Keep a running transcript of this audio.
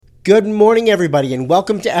Good morning, everybody, and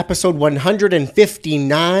welcome to episode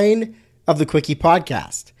 159 of the Quickie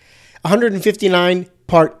Podcast. 159,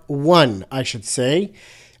 part 1, I should say.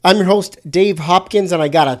 I'm your host, Dave Hopkins, and I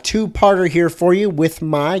got a two-parter here for you with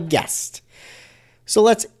my guest. So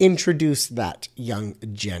let's introduce that young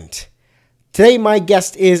gent. Today, my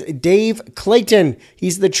guest is Dave Clayton.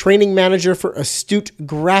 He's the training manager for Astute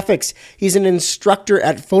Graphics. He's an instructor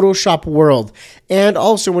at Photoshop World and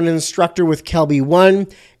also an instructor with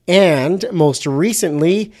KelbyOne. And most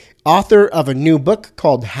recently, author of a new book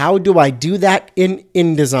called How Do I Do That in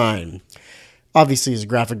InDesign? Obviously, he's a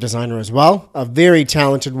graphic designer as well, a very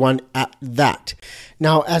talented one at that.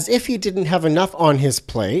 Now, as if he didn't have enough on his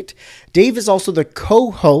plate, Dave is also the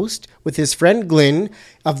co-host with his friend Glyn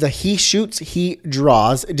of the He Shoots, He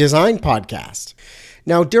Draws design podcast.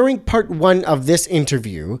 Now, during part 1 of this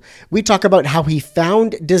interview, we talk about how he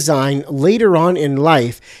found design later on in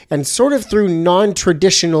life and sort of through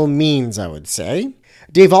non-traditional means, I would say.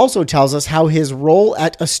 Dave also tells us how his role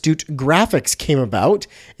at Astute Graphics came about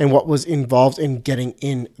and what was involved in getting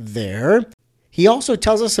in there. He also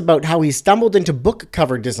tells us about how he stumbled into book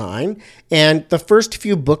cover design and the first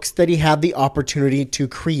few books that he had the opportunity to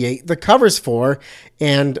create the covers for,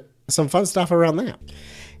 and some fun stuff around that.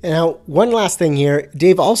 Now, one last thing here,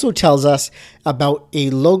 Dave also tells us about a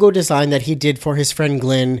logo design that he did for his friend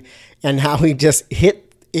Glyn and how he just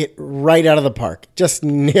hit it right out of the park, just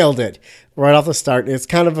nailed it right off the start. It's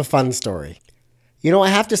kind of a fun story. You know, I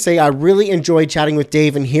have to say, I really enjoyed chatting with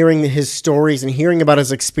Dave and hearing his stories and hearing about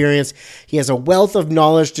his experience. He has a wealth of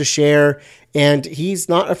knowledge to share, and he's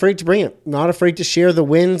not afraid to bring it, not afraid to share the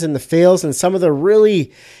wins and the fails and some of the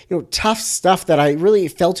really, tough stuff that I really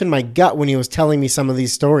felt in my gut when he was telling me some of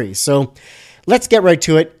these stories. So let's get right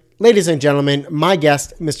to it. Ladies and gentlemen, my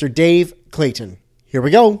guest, Mr. Dave Clayton. Here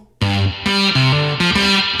we go.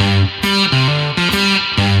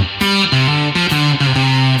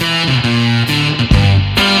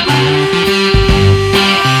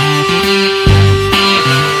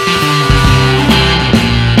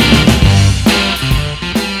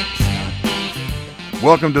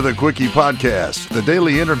 Welcome to the Quickie Podcast, the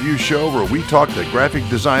daily interview show where we talk to graphic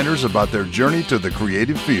designers about their journey to the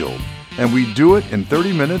creative field. And we do it in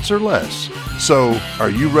 30 minutes or less. So, are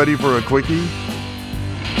you ready for a Quickie?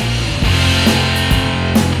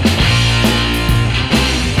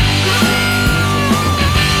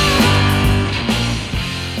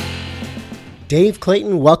 Dave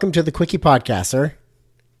Clayton, welcome to the Quickie Podcast, sir.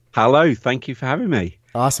 Hello, thank you for having me.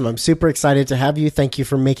 Awesome. I'm super excited to have you. Thank you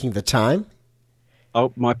for making the time.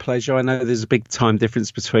 Oh, my pleasure. I know there's a big time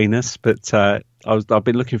difference between us, but I've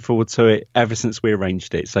been looking forward to it ever since we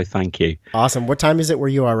arranged it, so thank you. Awesome. What time is it where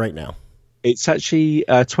you are right now? It's actually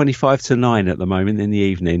 25 to 9 at the moment in the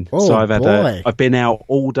evening. Oh, so I've been out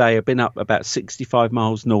all day. I've been up about 65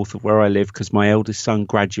 miles north of where I live because my eldest son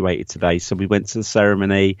graduated today. So we went to the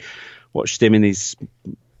ceremony, watched him in his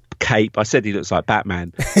cape. I said he looks like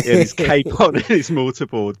Batman. He had his cape on and his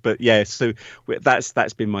mortarboard. But yeah, so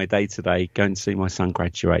that's been my day today, going to see my son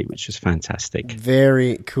graduate, which was fantastic.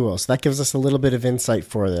 Very cool. So that gives us a little bit of insight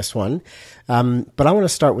for this one. But I want to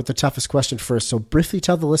start with the toughest question first. So briefly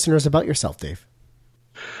tell the listeners about yourself, Dave.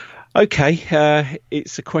 Okay,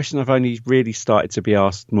 it's a question I've only really started to be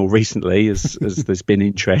asked more recently as there's been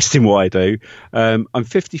interest in what I do. I'm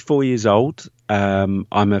 54 years old. I'm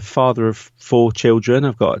a father of 4 children.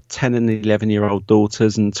 I've got 10 and 11-year-old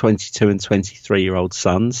daughters and 22 and 23-year-old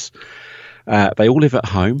sons. They all live at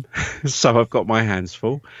home, so I've got my hands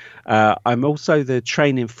full. I'm also the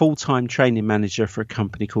full-time training manager for a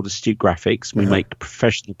company called Astute Graphics. We make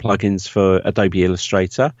professional plugins for Adobe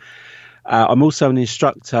Illustrator. I'm also an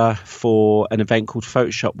instructor for an event called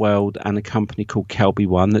Photoshop World and a company called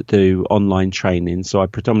KelbyOne that do online training. So I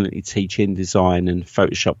predominantly teach InDesign and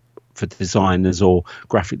Photoshop for designers or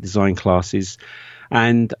graphic design classes.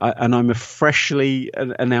 And I'm a freshly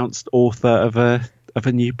announced author of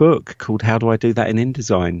a new book called How Do I Do That in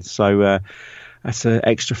InDesign? So that's an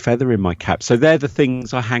extra feather in my cap. So they're the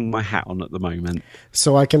things I hang my hat on at the moment.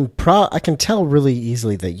 So I can tell really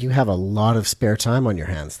easily that you have a lot of spare time on your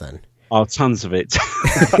hands then. Oh, tons of it.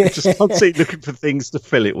 I just constantly looking for things to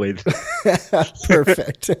fill it with.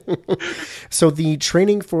 Perfect. So the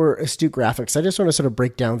training for Astute Graphics, I just want to sort of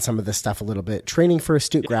break down some of this stuff a little bit. Training for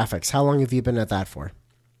Astute Graphics, how long have you been at that for?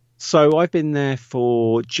 So I've been there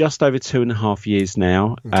for just over 2.5 years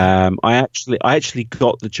now. Okay. I actually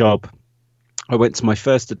got the job. I went to my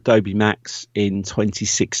first Adobe Max in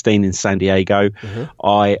 2016 in San Diego. Mm-hmm.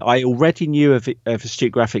 I already knew of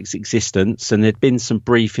Astute Graphics' existence, and there'd been some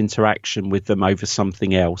brief interaction with them over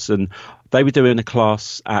something else. And they were doing a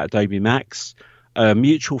class at Adobe Max. a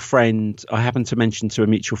mutual friend, I happened to mention to a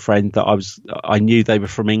mutual friend that I knew they were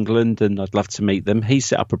from England and I'd love to meet them. He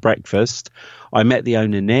set up a breakfast. I met the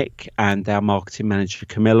owner, Nick, and our marketing manager,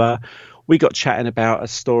 Camilla. We got chatting about a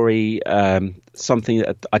story, something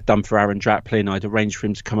that I'd done for Aaron Draplin. I'd arranged for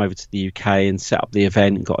him to come over to the UK and set up the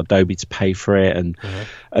event and got Adobe to pay for it.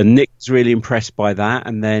 And Nick was really impressed by that.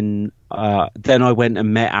 And then I went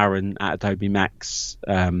and met Aaron at Adobe Max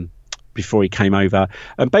before he came over.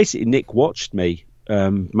 And basically, Nick watched me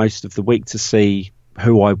most of the week to see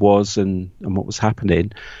who I was and what was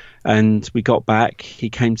happening. And we got back.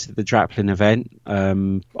 He came to the Draplin event.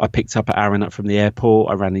 I picked up Aaron up from the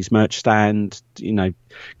airport. I ran his merch stand,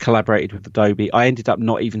 collaborated with Adobe. I ended up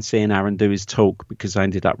not even seeing Aaron do his talk because I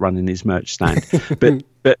ended up running his merch stand.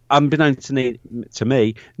 but unbeknownst to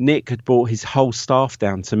me, Nick had brought his whole staff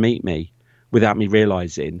down to meet me without me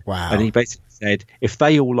realizing. Wow. And he basically said, if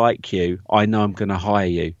they all like you, I know I'm going to hire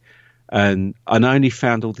you. And I only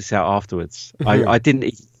found all this out afterwards. I didn't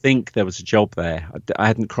even think there was a job there. I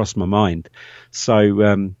hadn't crossed my mind.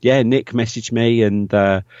 So Nick messaged me and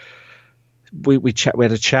we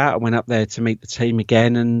had a chat. I went up there to meet the team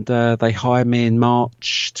again, and they hired me in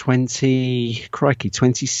March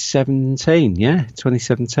 2017. Yeah,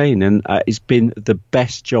 2017, and it's been the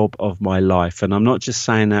best job of my life. And I'm not just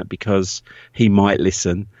saying that because he might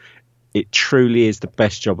listen. It truly is the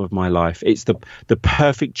best job of my life. It's the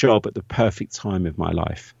perfect job at the perfect time of my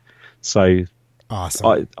life. So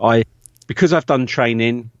awesome. I because I've done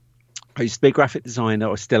training, I used to be a graphic designer,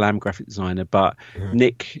 or still am a graphic designer, but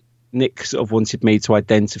Nick sort of wanted me to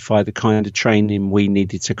identify the kind of training we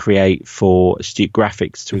needed to create for Astute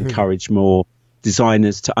Graphics to encourage more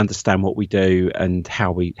designers to understand what we do and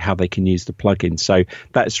how they can use the plugin. So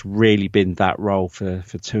that's really been that role for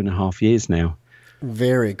 2.5 years now.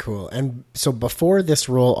 Very cool. And so before this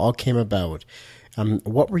role all came about,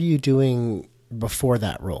 what were you doing before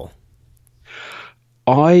that role?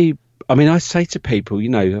 I say to people,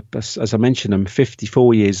 as I mentioned, I'm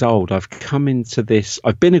 54 years old. I've come into this.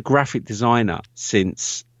 I've been a graphic designer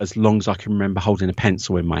since as long as I can remember holding a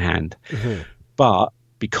pencil in my hand. But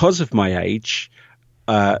because of my age,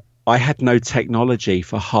 I had no technology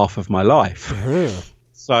for half of my life.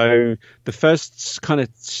 So the first kind of,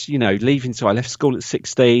 leaving, so I left school at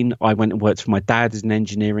 16. I went and worked for my dad as an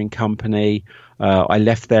engineering company. I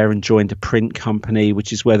left there and joined a print company,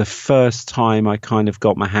 which is where the first time I kind of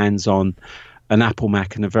got my hands on an Apple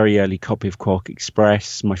Mac and a very early copy of Quark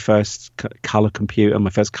Express, my first color computer,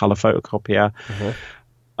 my first color photocopier.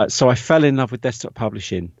 So I fell in love with desktop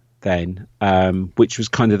publishing then, which was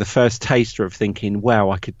kind of the first taster of thinking,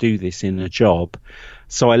 wow, I could do this in a job.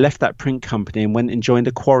 So I left that print company and went and joined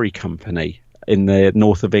a quarry company in the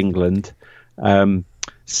north of England,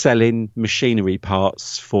 selling machinery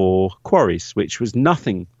parts for quarries, which was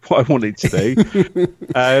nothing what I wanted to do.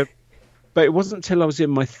 But it wasn't until I was in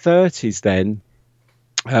my 30s then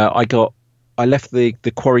I left the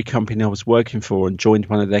quarry company I was working for and joined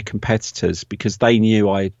one of their competitors because they knew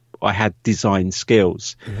I had design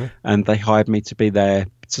skills, and they hired me to be there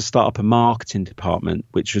to start up a marketing department,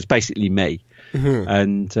 which was basically me.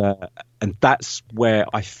 And that's where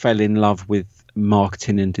I fell in love with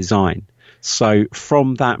marketing and design. So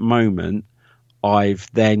from that moment, I've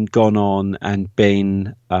then gone on and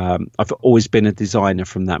been, I've always been a designer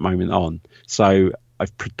from that moment on. So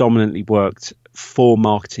I've predominantly worked for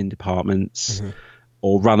marketing departments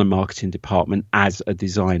or run a marketing department as a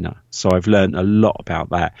designer. So I've learned a lot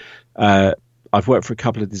about that. I've worked for a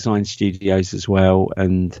couple of design studios as well.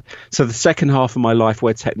 And so the second half of my life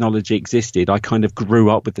where technology existed, I kind of grew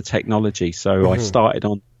up with the technology. So I started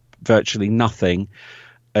on virtually nothing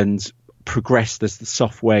and progressed as the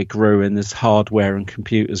software grew and as hardware and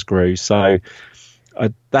computers grew. So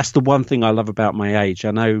that's the one thing I love about my age.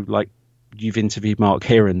 I know, like, you've interviewed Mark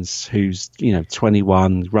Hirons, who's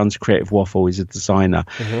 21, runs Creative Waffle, is a designer.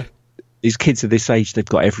 These kids at this age, they've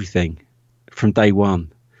got everything from day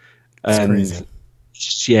one. It's crazy.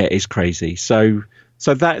 Yeah, it's crazy. So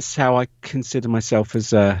that's how I consider myself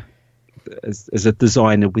as a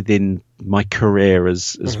designer within my career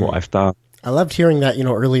as what I've done. I loved hearing that,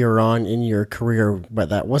 earlier on in your career, but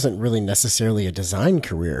that wasn't really necessarily a design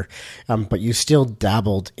career, but you still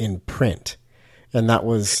dabbled in print. And that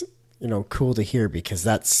was, cool to hear because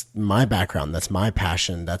that's my background. That's my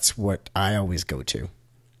passion. That's what I always go to.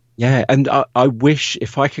 Yeah, and I wish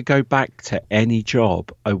if I could go back to any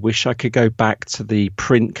job, I wish I could go back to the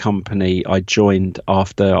print company I joined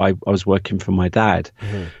after I was working for my dad,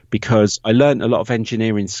 because I learned a lot of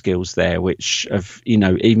engineering skills there, which have,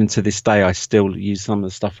 even to this day, I still use some of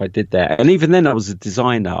the stuff I did there. And even then I was a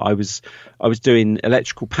designer. I was doing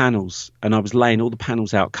electrical panels, and I was laying all the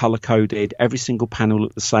panels out color coded. Every single panel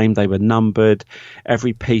looked the same. They were numbered.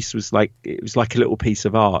 Every piece was like a little piece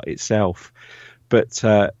of art itself. But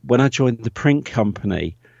when I joined the print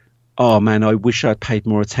company, oh man, I wish I'd paid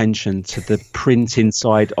more attention to the print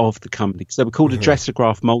inside of the company, because they were called a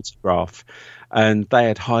Dressograph Multigraph, and they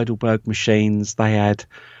had Heidelberg machines. They had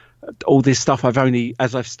all this stuff.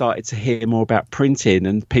 As I've started to hear more about printing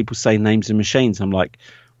and people say names of machines, I'm like,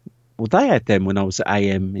 well, they had them when I was at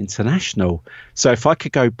AM International. So if I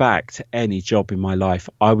could go back to any job in my life,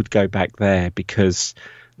 I would go back there, because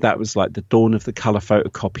that was like the dawn of the color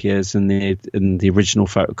photocopiers and the original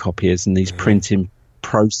photocopiers and these printing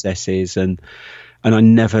processes, and I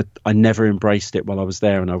never embraced it while I was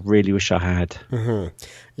there, and I really wish I had.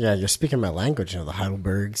 Yeah, you're speaking my language, the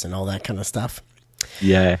Heidelbergs and all that kind of stuff.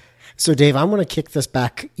 Yeah. So Dave, I want to kick this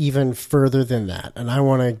back even further than that, and I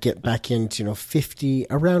want to get back into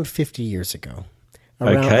around 50 years ago.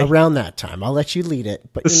 Around that time. I'll let you lead it.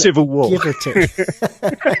 But the Civil War. Give or take.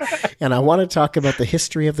 And I want to talk about the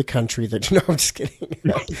history of the country I'm just kidding.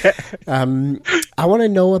 I want to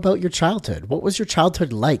know about your childhood. What was your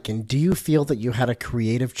childhood like? And do you feel that you had a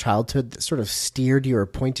creative childhood that sort of steered you or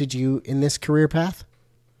pointed you in this career path?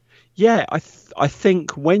 Yeah, I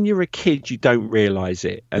think when you're a kid, you don't realize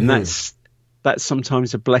it. And that's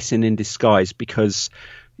sometimes a blessing in disguise, because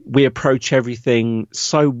we approach everything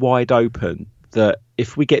so wide open that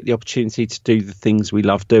if we get the opportunity to do the things we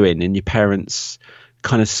love doing, and your parents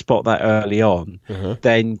kind of spot that early on,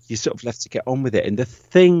 then you're sort of left to get on with it. And the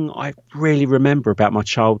thing I really remember about my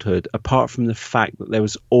childhood, apart from the fact that there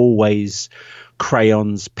was always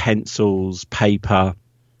crayons, pencils, paper,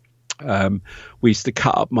 we used to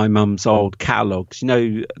cut up my mum's old catalogues.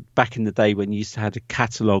 Back in the day when you used to have a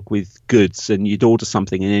catalogue with goods, and you'd order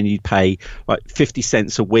something and then you'd pay like 50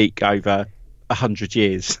 cents a week over 100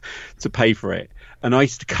 years to pay for it. And I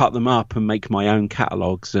used to cut them up and make my own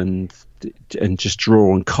catalogues and just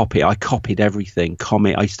draw and copy. I copied everything.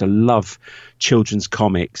 I used to love children's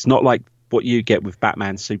comics, not like what you get with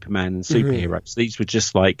Batman, Superman and superheroes. These were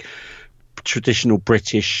just like traditional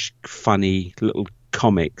British funny little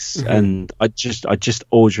comics, and I just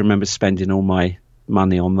always remember spending all my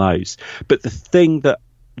money on those. But the thing that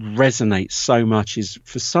resonates so much is,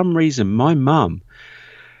 for some reason, my mum,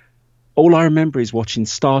 all I remember is watching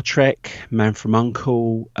Star Trek, Man from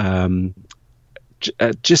U.N.C.L.E.,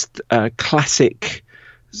 just classic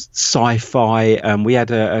sci-fi. We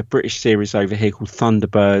had a British series over here called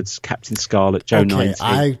Thunderbirds, Captain Scarlet, Joe 90.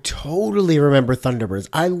 I totally remember Thunderbirds.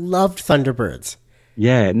 I loved Thunderbirds.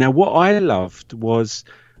 Yeah. Now, what I loved was,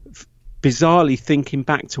 bizarrely thinking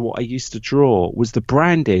back to what I used to draw, was the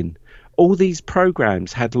branding. All these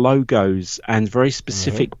programs had logos and very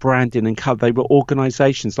specific branding and color. They were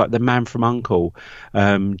organizations like the Man from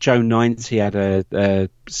U.N.C.L.E. Joe 90 had a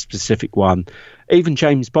specific one. Even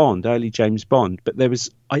James Bond, early James Bond. But there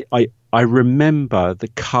was, I remember the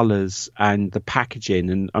colors and the packaging.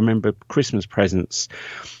 And I remember Christmas presents.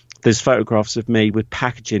 There's photographs of me with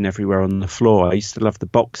packaging everywhere on the floor. I used to love the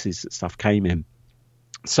boxes that stuff came in.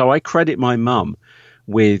 So I credit my mum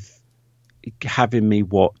with having me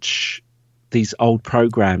watch these old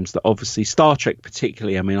programs that, obviously Star Trek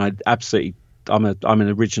particularly, I mean, I'm an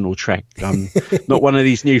original Trek. I'm not one of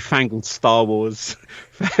these newfangled Star Wars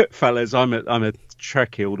fellas. I'm a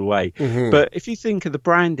Trekkie all the way. But if you think of the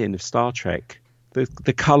branding of Star Trek,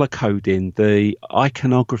 the color coding, the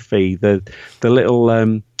iconography, the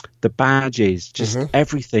little the badges, just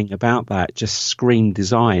everything about that just screamed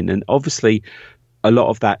design. And obviously a lot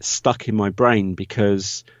of that stuck in my brain,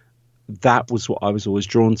 because that was what I was always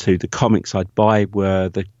drawn to. The comics I'd buy were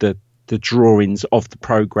the drawings of the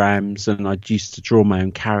programs, and I used to draw my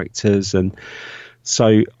own characters. And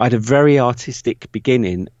so I had a very artistic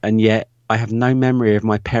beginning, and yet I have no memory of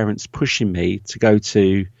my parents pushing me to go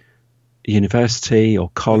to university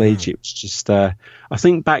or college. It was just, I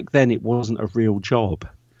think back then it wasn't a real job.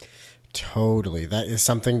 Totally. That is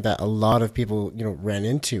something that a lot of people, ran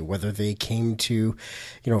into, whether they came to,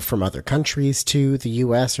 from other countries to the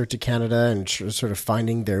US or to Canada, and sort of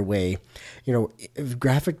finding their way.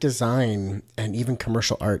 Graphic design and even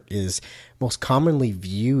commercial art is most commonly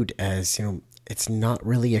viewed as, it's not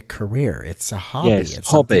really a career. It's a hobby. Yeah, it's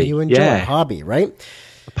something you enjoy, a hobby, right?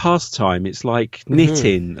 A pastime. It's like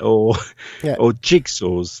knitting or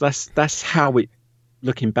jigsaws. That's how it,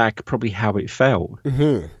 looking back, probably how it felt.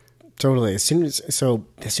 Totally. As soon as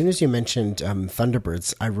you mentioned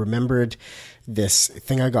Thunderbirds, I remembered this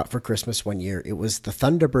thing I got for Christmas one year. It was the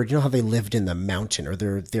Thunderbird. You know how they lived in the mountain, or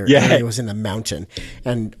their area was in the mountain,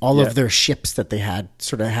 and all of their ships that they had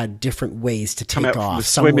sort of had different ways to take off.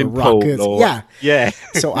 Some were rockets.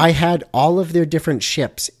 So I had all of their different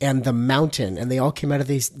ships and the mountain, and they all came out of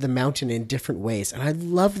the mountain in different ways. And I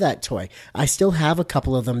love that toy. I still have a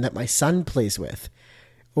couple of them that my son plays with.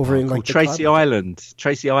 Over in like Tracy Island.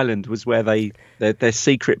 Tracy Island was where their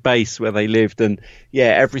secret base where they lived, and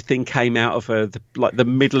everything came out of the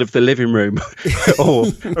middle of the living room, or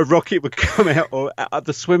a rocket would come out, or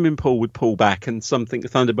the swimming pool would pull back, and something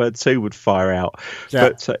Thunderbird 2 would fire out.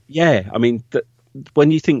 Yeah. But I mean,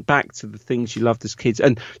 when you think back to the things you loved as kids,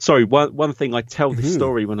 and sorry, one thing I tell this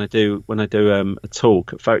story when I do a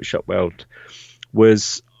talk at Photoshop World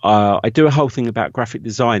was. I do a whole thing about graphic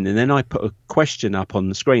design, and then I put a question up on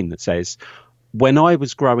the screen that says, when I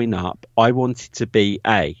was growing up, I wanted to be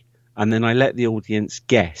A, and then I let the audience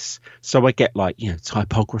guess. So I get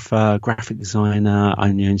typographer, graphic designer,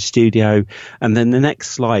 I'm in studio, and then the next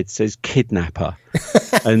slide says kidnapper.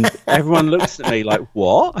 And everyone looks at me like,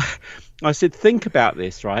 what? I said, think about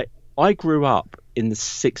this, right? I grew up in the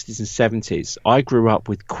 60s and 70s. I grew up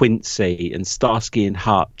with Quincy and Starsky and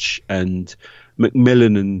Hutch and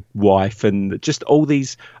Macmillan and Wife and just all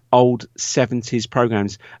these old 70s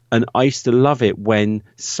programs, and I used to love it when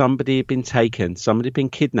somebody had been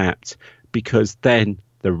kidnapped, because then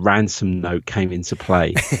the ransom note came into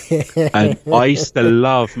play. And I used to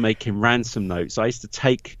love making ransom notes. I used to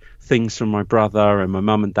take things from my brother and my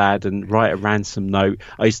mum and dad and write a ransom note.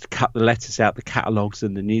 I used to cut the letters out, the catalogues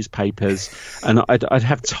and the newspapers, and I'd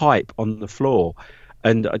have type on the floor,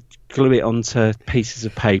 and I'd glue it onto pieces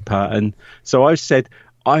of paper. And so I said,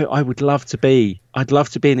 I'd love to be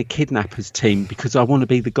in a kidnappers team, because I want to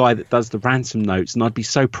be the guy that does the ransom notes, and I'd be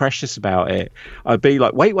so precious about it. I'd be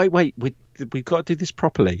like, wait, we've got to do this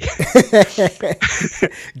properly.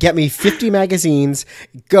 Get me 50 magazines.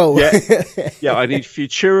 Go. I need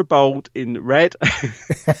Futura Bold in red.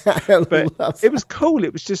 But it was cool.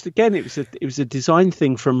 It was just, again, it was a design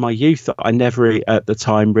thing from my youth that I never at the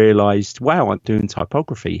time realized, wow, I'm doing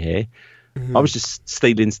typography here. Mm-hmm. I was just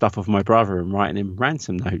stealing stuff off my brother and writing him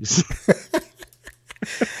ransom notes.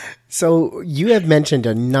 So you have mentioned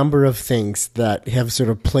a number of things that have sort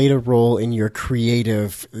of played a role in your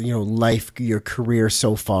creative, life, your career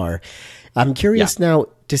so far. I'm curious now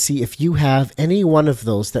to see if you have any one of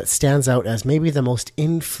those that stands out as maybe the most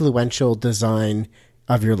influential design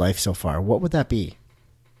of your life so far. What would that be?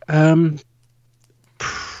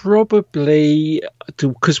 Probably,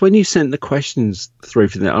 because when you sent the questions through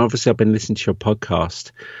for that, obviously I've been listening to your podcast,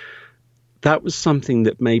 that was something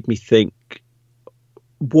that made me think,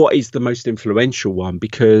 what is the most influential one?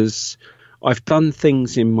 Because I've done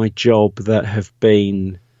things in my job that have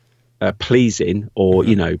been pleasing, or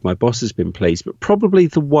my boss has been pleased, but probably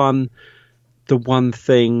the one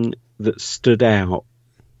thing that stood out,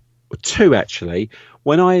 or two actually.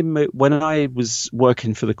 When I was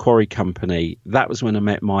working for the quarry company, that was when I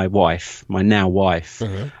met my wife, my now wife,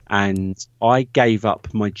 and I gave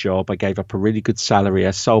up my job. I gave up a really good salary.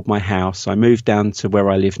 I sold my house. I moved down to where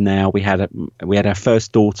I live now. We had our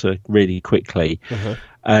first daughter really quickly,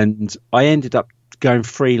 and I ended up going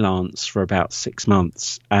freelance for about 6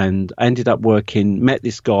 months, and I ended up met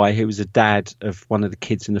this guy who was a dad of one of the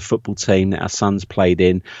kids in the football team that our sons played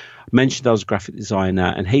in. Mentioned I was a graphic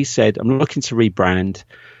designer, and he said, I'm looking to rebrand,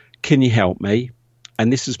 can you help me?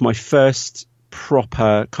 And this was my first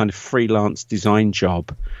proper kind of freelance design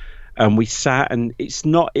job, and we sat, and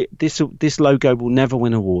this logo will never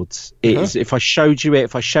win awards. If I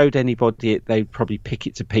showed anybody it, they'd probably pick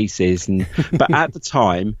it to pieces, but at the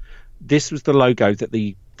time, this was the logo that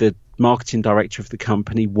the marketing director of the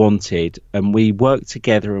company wanted, and we worked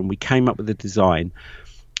together and we came up with the design.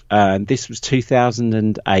 This was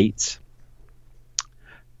 2008.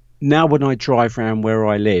 Now when I drive around where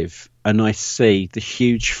I live and I see the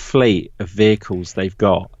huge fleet of vehicles they've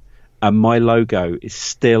got, and my logo is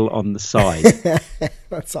still on the side.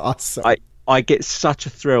 That's awesome. I get such a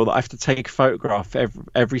thrill that I have to take a photograph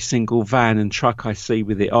every single van and truck I see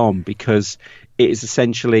with it on, because it is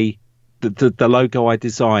essentially the logo I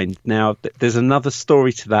designed. Now, there's another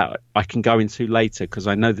story to that I can go into later, because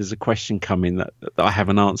I know there's a question coming that I have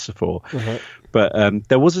an answer for. But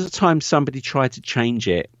there was a time somebody tried to change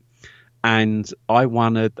it, and I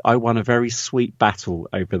won a very sweet battle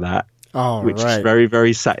over that. Which is very,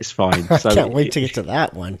 very satisfying. I can't wait to get to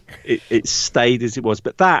that one. It stayed as it was.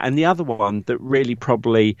 But that, and the other one that really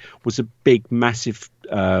probably was a big, massive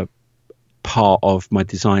part of my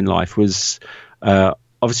design life was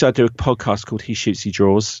obviously I do a podcast called He Shoots, He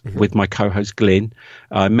Draws with my co-host Glyn.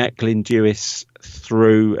 I met Glyn Dewis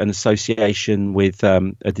through an association with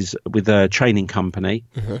a training company.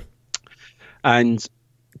 And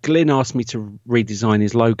Glyn asked me to redesign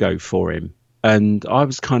his logo for him. And I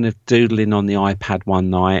was kind of doodling on the iPad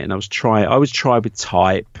one night, and I was try with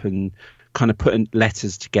type and kind of putting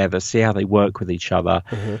letters together, see how they work with each other.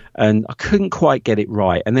 And I couldn't quite get it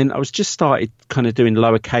right. And then I was just started kind of doing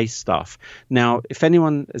lowercase stuff. Now, if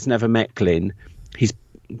anyone has never met Glyn, he's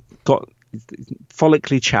got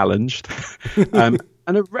follically challenged and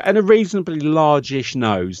a reasonably large-ish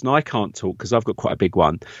nose. Now, I can't talk because I've got quite a big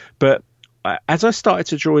one. But as I started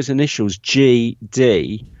to draw his initials,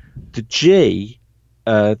 GD, the G,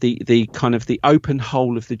 the kind of the open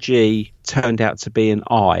hole of the G turned out to be an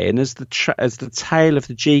I, and as the tail of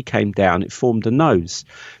the G came down, it formed a nose.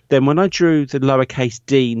 Then when I drew the lowercase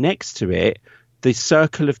d next to it, the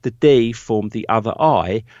circle of the D formed the other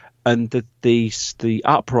I, and the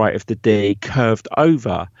upright of the D curved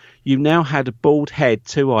over. You now had a bald head,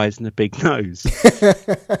 two eyes, and a big nose.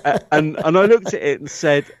 And I looked at it and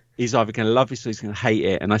said, he's either going to love this or he's going to hate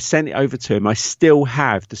it. And I sent it over to him. I still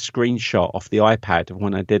have the screenshot off the iPad of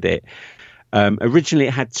when I did it. Originally,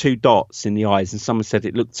 it had 2 dots in the eyes, and someone said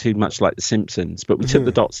it looked too much like The Simpsons, but we took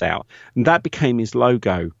the dots out, and that became his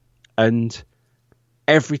logo. And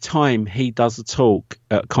every time he does a talk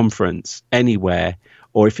at a conference, anywhere,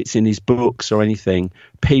 or if it's in his books or anything,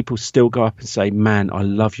 people still go up and say, "Man, I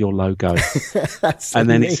love your logo." That's and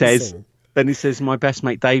then amazing. Then he says, "My best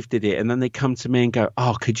mate Dave did it." And then they come to me and go,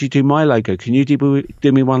 "Oh, could you do my logo? Can you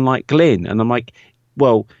do me one like Glyn?" And I'm like,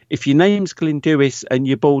 well, if your name's Glyn Dewis and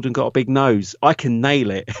you're bald and got a big nose, I can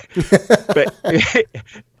nail it. But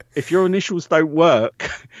if your initials don't work,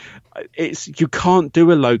 you can't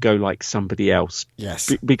do a logo like somebody else.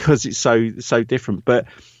 Yes. Because it's so different. But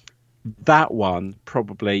that one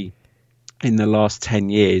probably in the last 10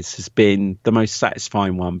 years has been the most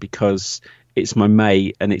satisfying one, because it's my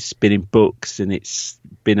mate and it's been in books and it's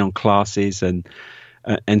been on classes, and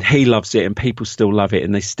he loves it, and people still love it,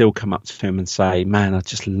 and they still come up to him and say, "Man, I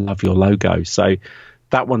just love your logo." So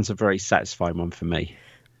that one's a very satisfying one for me.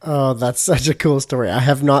 Oh, that's such a cool story. I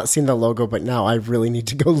have not seen the logo, but now I really need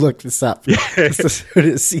to go look this up just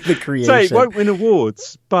to see the creation. So it won't win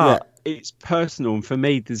awards, but it's personal, and for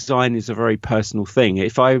me, design is a very personal thing.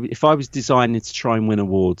 If I was designing to try and win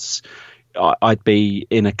awards, I'd be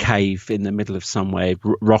in a cave in the middle of somewhere,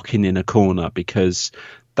 rocking in a corner, because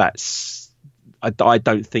I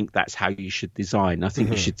don't think that's how you should design. I think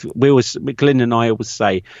you should. Glyn and I always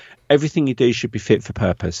say, everything you do should be fit for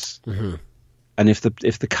purpose. And if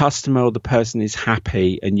the customer or the person is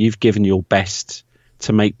happy and you've given your best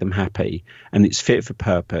to make them happy and it's fit for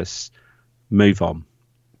purpose, move on.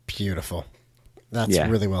 Beautiful. That's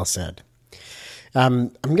really well said.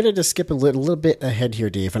 I'm going to just skip a little bit ahead here,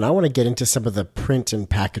 Dave, and I want to get into some of the print and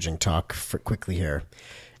packaging talk quickly here.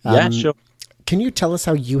 Sure. Can you tell us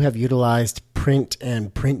how you have utilized print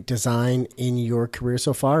and print design in your career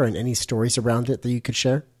so far, and any stories around it that you could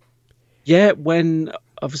share? Yeah, when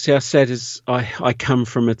obviously I said, as I come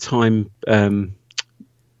from a time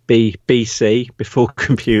BC, before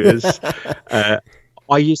computers.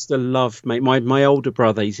 I used to love my older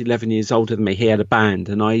brother. He's 11 years older than me. He had a band,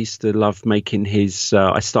 and I used to love making his.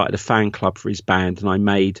 I started a fan club for his band, and I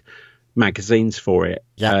made magazines for it,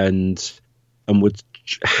 and would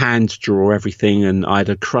hand draw everything. And I had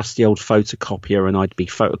a crusty old photocopier, and I'd be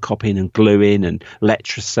photocopying and gluing and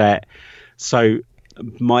Letraset. So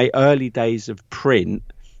my early days of print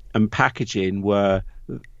and packaging were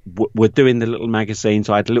doing the little magazines.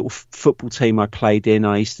 I had a little football team I played in.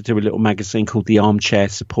 I used to do a little magazine called The Armchair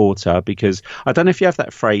Supporter, because I don't know if you have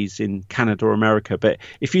that phrase in Canada or America, but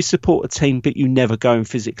if you support a team but you never go and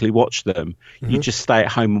physically watch them, you just stay at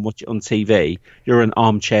home and watch it on TV, you're an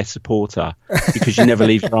armchair supporter, because you never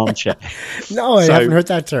leave your armchair. No, I haven't heard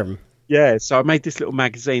that term. Yeah, so I made this little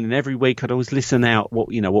magazine, and every week I'd always listen out what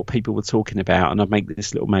people were talking about, and I'd make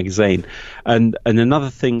this little magazine. And another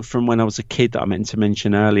thing from when I was a kid that I meant to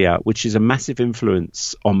mention earlier, which is a massive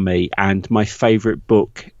influence on me, and my favourite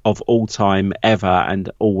book of all time ever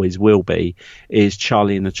and always will be, is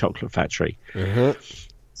Charlie and the Chocolate Factory.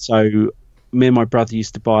 So me and my brother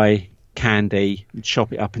used to buy candy and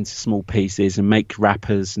chop it up into small pieces and make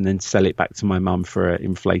wrappers and then sell it back to my mum for an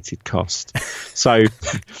inflated cost. So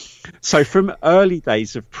from early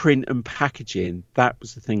days of print and packaging, that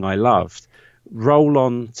was the thing I loved. Roll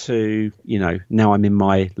on to, now I'm in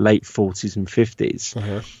my late 40s and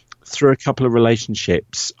 50s. Through a couple of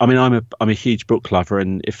relationships. I mean, I'm a huge book lover,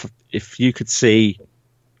 and if you could see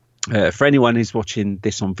For anyone who's watching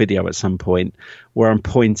this on video at some point, where I'm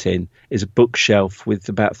pointing is a bookshelf with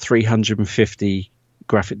about 350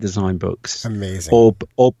 graphic design books. Amazing.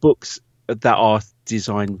 Or books that are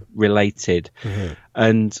design related.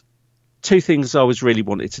 And two things I always really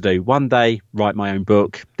wanted to do. One day, write my own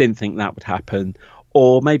book. Didn't think that would happen.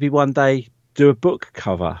 Or maybe one day, do a book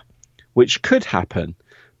cover, which could happen,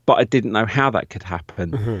 but I didn't know how that could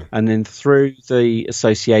happen. And then through the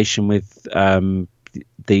association with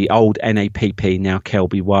the old NAPP, now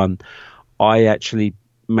KelbyOne, I actually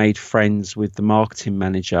made friends with the marketing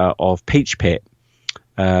manager of Peach Pit,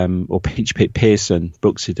 or Peach Pit Pearson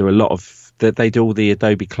Books, who do a lot of they do all the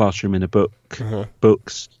Adobe Classroom in a Book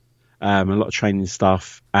books, a lot of training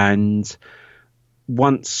stuff. And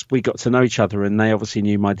once we got to know each other, and they obviously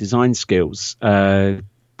knew my design skills,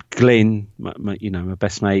 Glyn, my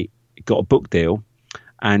best mate, got a book deal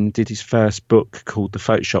and did his first book called the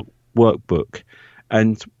Photoshop Workbook.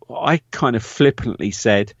 And I kind of flippantly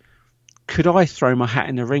said, could I throw my hat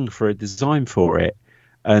in the ring for a design for it?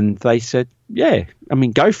 And they said, yeah, I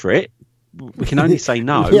mean, go for it. We can only say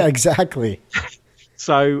no. Yeah, exactly.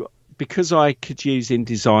 So because I could use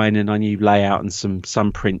InDesign and I knew layout and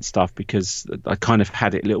some print stuff, because I kind of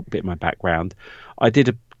had it a little bit in my background, I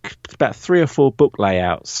did about 3 or 4 book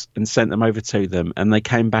layouts and sent them over to them. And they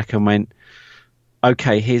came back and went,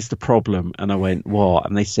 okay, here's the problem. And I went, what?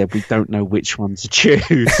 And they said, we don't know which one to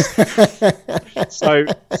choose. so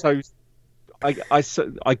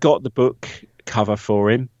I got the book cover for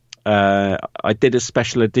him. I did a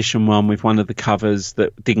special edition one with one of the covers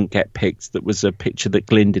that didn't get picked. That was a picture that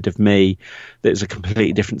Glyn did of me. That was a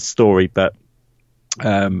completely different story, but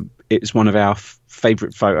it was one of our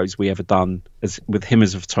favourite photos we ever done, with him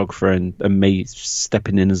as a photographer and me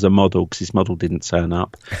stepping in as a model, because his model didn't turn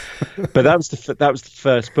up. But that was the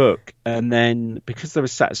first book. And then because they were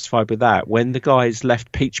satisfied with that, when the guys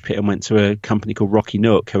left Peach Pit and went to a company called Rocky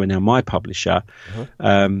Nook, who are now my publisher,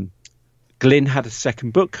 Glyn had a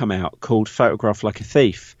second book come out called Photograph Like a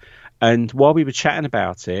Thief. And while we were chatting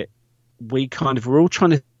about it, we kind of were all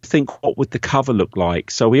trying to think, what would the cover look like?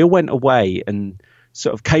 So we all went away and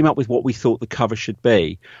sort of came up with what we thought the cover should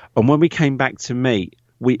be. And when we came back to meet,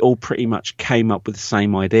 we all pretty much came up with the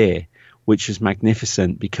same idea, which was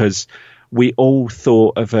magnificent, because we all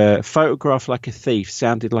thought of a Photograph Like a Thief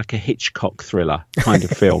sounded like a Hitchcock thriller kind of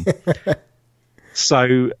film.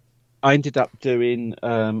 So I ended up doing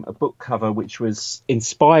a book cover which was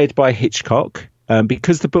inspired by Hitchcock.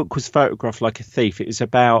 Because the book was Photographed Like a Thief, it was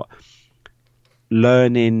about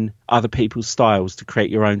learning other people's styles to create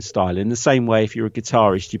your own style. In the same way, if you're a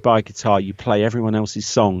guitarist, you buy a guitar, you play everyone else's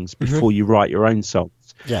songs before you write your own songs.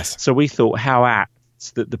 Yes. So we thought how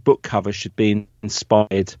apt that the book cover should be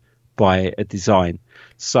inspired by a design.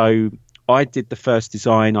 So I did the first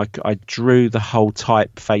design. I drew the whole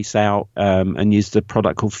typeface out and used a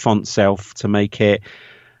product called Font Self to make it.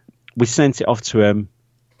 We sent it off to them.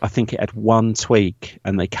 I think it had one tweak,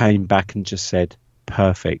 and they came back and just said,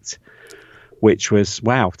 perfect. Which was,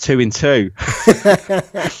 wow, 2 in 2.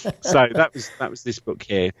 So that was this book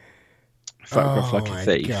here, Photograph Like a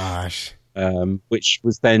Thief. Gosh. Which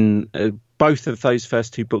was then, both of those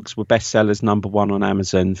first 2 books were bestsellers, #1 on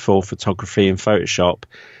Amazon for photography and Photoshop.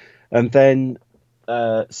 And then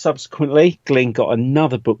subsequently, Glyn got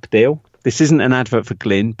another book deal. This isn't an advert for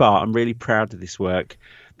Glyn, but I'm really proud of this work.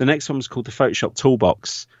 The next one was called the Photoshop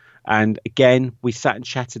Toolbox. And again, we sat and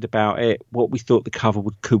chatted about it, what we thought the cover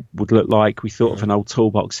would look like. We thought of an old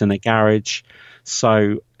toolbox in a garage.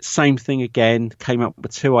 So same thing again, came up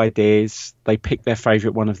with 2 ideas. They picked their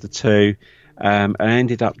favourite one of the 2. And I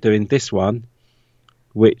ended up doing this one,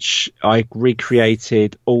 which I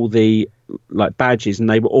recreated all the like badges, and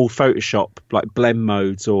they were all Photoshop, like blend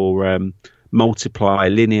modes or multiply,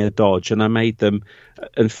 linear dodge. And I made them,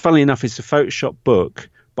 and funnily enough, it's a Photoshop book,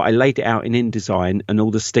 but I laid it out in InDesign, and all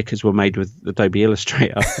the stickers were made with Adobe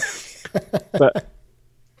Illustrator. But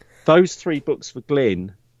those 3 books for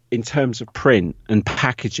Glyn, in terms of print and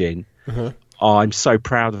packaging, I'm so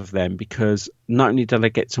proud of them, because not only did I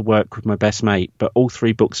get to work with my best mate, but all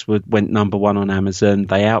 3 books went #1 on Amazon.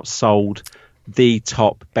 They outsold the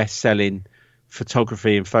top best-selling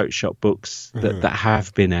photography and Photoshop books that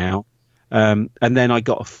have been out. And then I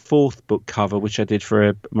got a 4th book cover, which I did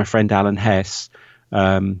for my friend Alan Hess,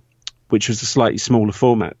 which was a slightly smaller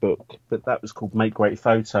format book, but that was called Make Great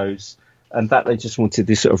Photos. And that they just wanted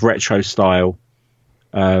this sort of retro style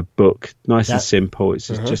book, nice and simple. It's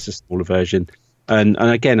just a smaller version. And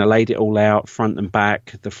again, I laid it all out, front and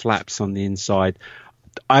back, the flaps on the inside.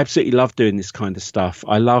 I absolutely love doing this kind of stuff.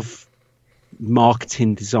 I love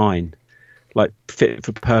marketing design, like fit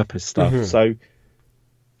for purpose stuff. So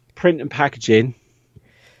print and packaging,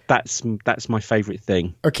 that's my favorite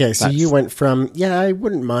thing. Okay, so you went from, I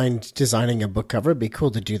wouldn't mind designing a book cover. It'd be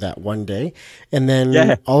cool to do that one day. And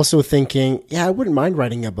then also thinking, I wouldn't mind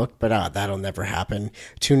writing a book, but that'll never happen.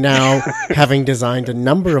 To now having designed a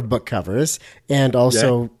number of book covers and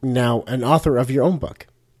also now an author of your own book.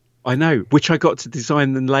 I know, which I got to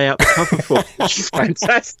design and lay out the cover for, which is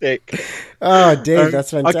fantastic. Oh, Dave,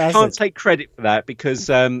 that's fantastic. I can't take credit for that because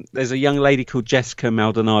there's a young lady called Jessica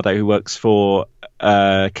Maldonado who works for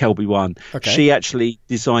KelbyOne. Okay. She actually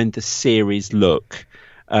designed the series look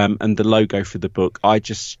and the logo for the book. I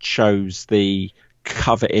just chose the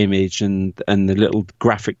cover image and the little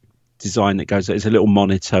graphic design that goes. It's a little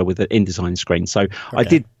monitor with an InDesign screen. So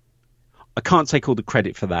I can't take all the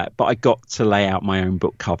credit for that, but I got to lay out my own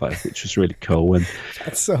book cover, which was really cool. And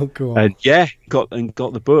that's so cool. And got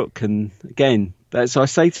the book. And again, so I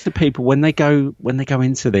say to people when they go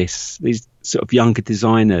into these sort of younger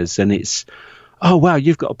designers, and it's, oh wow,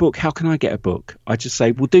 you've got a book. How can I get a book? I just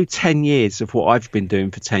say, well, do 10 years of what I've been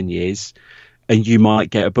doing for 10 years, and you might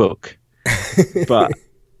get a book. But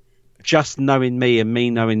just knowing me and me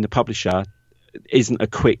knowing the publisher isn't a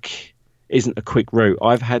quick route.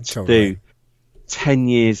 I've had to do 10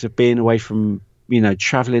 years of being away from,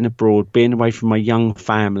 traveling abroad, being away from my young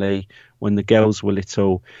family when the girls were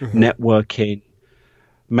little, networking,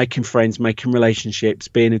 making friends, making relationships,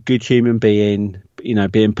 being a good human being,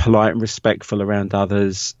 being polite and respectful around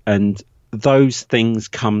others. And those things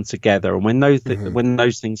come together. And when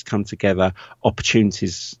those things come together,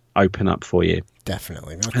 opportunities open up for you.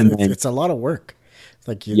 Definitely. It's a lot of work.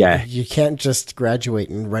 Like you can't just graduate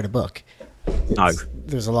and write a book.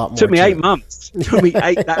 There's a lot more. It took me 8 months. It took me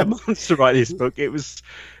 8 months to write this book. It was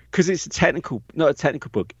because it's not a technical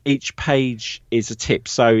book. Each page is a tip.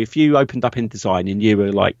 So if you opened up InDesign and you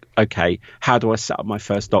were like, okay, how do I set up my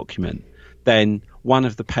first document? Then one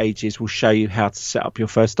of the pages will show you how to set up your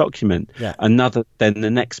first document. Yeah. Then the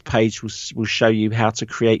next page will show you how to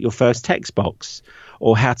create your first text box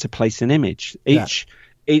or how to place an image.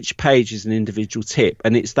 Each page is an individual tip,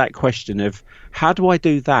 and it's that question of how do I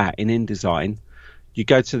do that in InDesign? You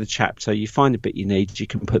go to the chapter, you find a bit you need, you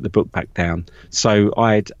can put the book back down. So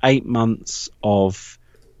I had 8 months of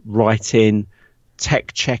writing,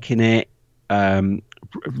 tech checking it,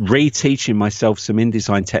 reteaching myself some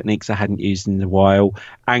InDesign techniques I hadn't used in a while,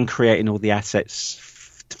 and creating all the assets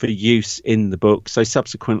for use in the book. So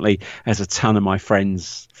subsequently, there's a ton of my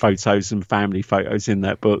friends' photos and family photos in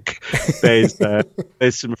that book. There's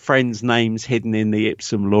some friends' names hidden in the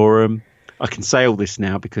Ipsum Lorem. I can say all this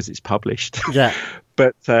now because it's published. Yeah,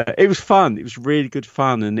 but it was fun. It was really good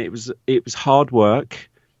fun, and it was hard work.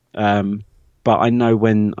 But I know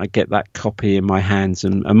when I get that copy in my hands,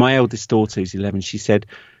 and my eldest daughter, who's 11, she said,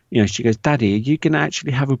 she goes, "Daddy, are you going to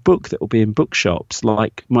actually have a book that will be in bookshops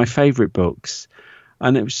like my favourite books?"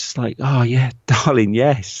 And it was just like, oh, yeah, darling,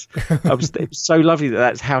 yes. It was so lovely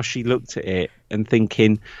that's how she looked at it and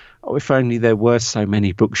thinking, oh, if only there were so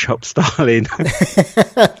many bookshops, darling.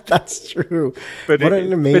 That's true. What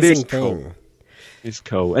an amazing thing. Cool. It's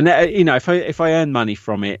cool. And, if I earn money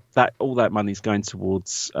from it, all that money's going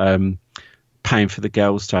towards paying for the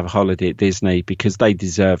girls to have a holiday at Disney because they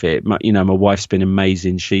deserve it. My wife's been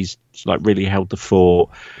amazing. She's like really held the fort.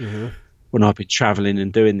 Mm-hmm. When I've been traveling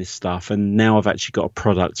and doing this stuff, and now I've actually got a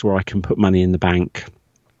product where I can put money in the bank,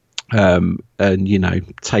 and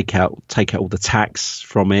take out all the tax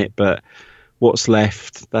from it. But what's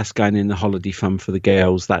left, that's going in the holiday fund for the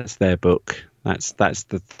girls. That's their book. That's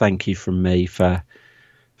the thank you from me for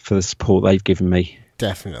the support they've given me.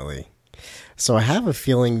 Definitely. So I have a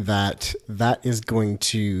feeling that is going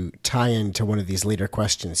to tie into one of these later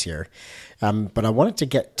questions here. But I wanted to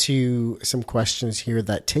get to some questions here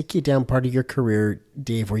that take you down part of your career,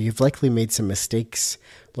 Dave, where you've likely made some mistakes,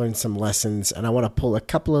 learned some lessons, and I want to pull a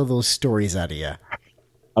couple of those stories out of you.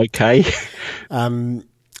 Okay.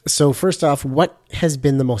 So first off, what has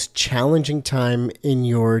been the most challenging time in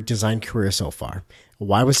your design career so far?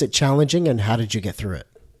 Why was it challenging, and how did you get through it?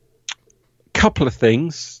 Couple of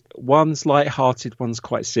things. One's light-hearted, one's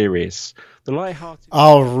quite serious. The light-hearted...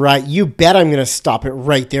 All right, you bet I'm going to stop it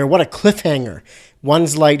right there. What a cliffhanger.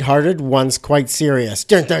 One's light-hearted, one's quite serious.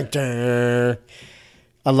 Dun, dun, dun.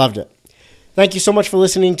 I loved it. Thank you so much for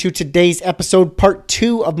listening to today's episode. Part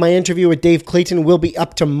 2 of my interview with Dave Clayton will be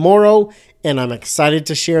up tomorrow, and I'm excited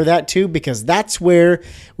to share that too because that's where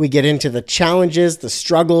we get into the challenges, the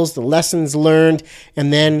struggles, the lessons learned,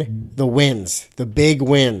 and then the wins, the big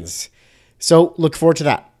wins. So look forward to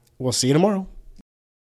that. We'll see you tomorrow.